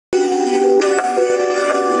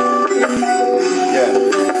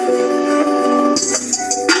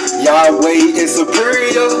Yahweh is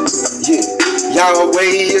superior. Yeah.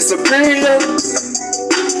 Yahweh is superior.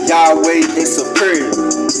 Yahweh is superior.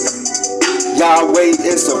 Yahweh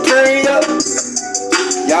is superior.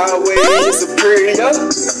 Yahweh is superior.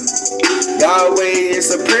 Yahweh is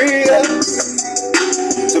superior.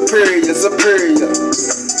 Superior, superior.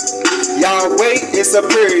 Yahweh is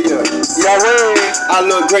superior. Yahweh, I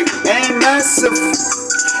look great and massive,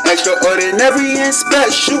 extraordinary and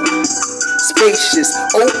special, spacious,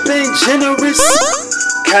 open, generous,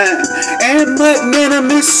 kind and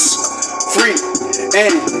magnanimous, free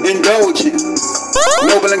and indulgent,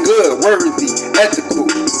 noble and good, worthy, ethical,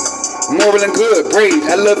 moral and good, brave,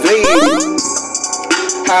 elevated,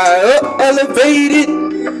 high up, elevated,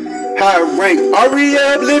 high rank, already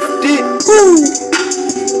uplifted,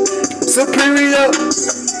 superior,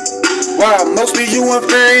 while most of you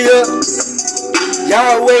inferior.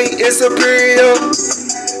 Yahweh is superior,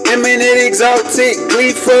 eminent, exalted,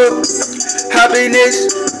 gleeful, happiness,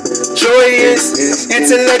 joyous,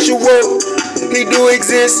 intellectual. He do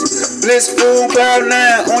exist, blissful, cloud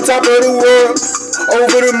nine, on top of the world,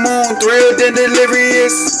 over the moon, thrilled and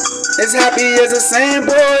delirious, as happy as a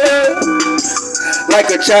sandboy, like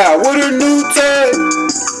a child with a new toy.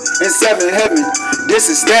 In seventh heaven, this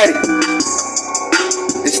is static,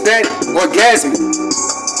 ecstatic, orgasmic,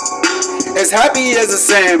 as happy as a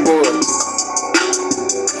sandboy,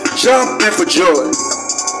 jumping for joy,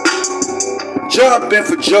 jumping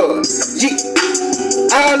for joy. Yeah.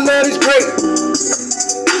 Our Lord is great,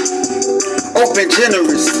 open,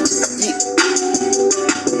 generous. Yeah.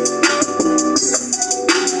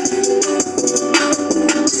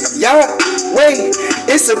 Yahweh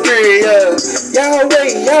is superior. Yahweh,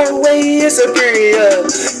 Yahweh is superior.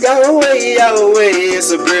 Yahweh, Yahweh is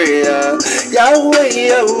superior. Yahweh,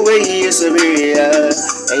 Yahweh is superior.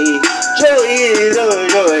 Hey, joy is,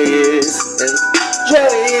 joy is,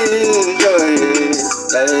 joy is, joy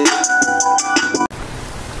is.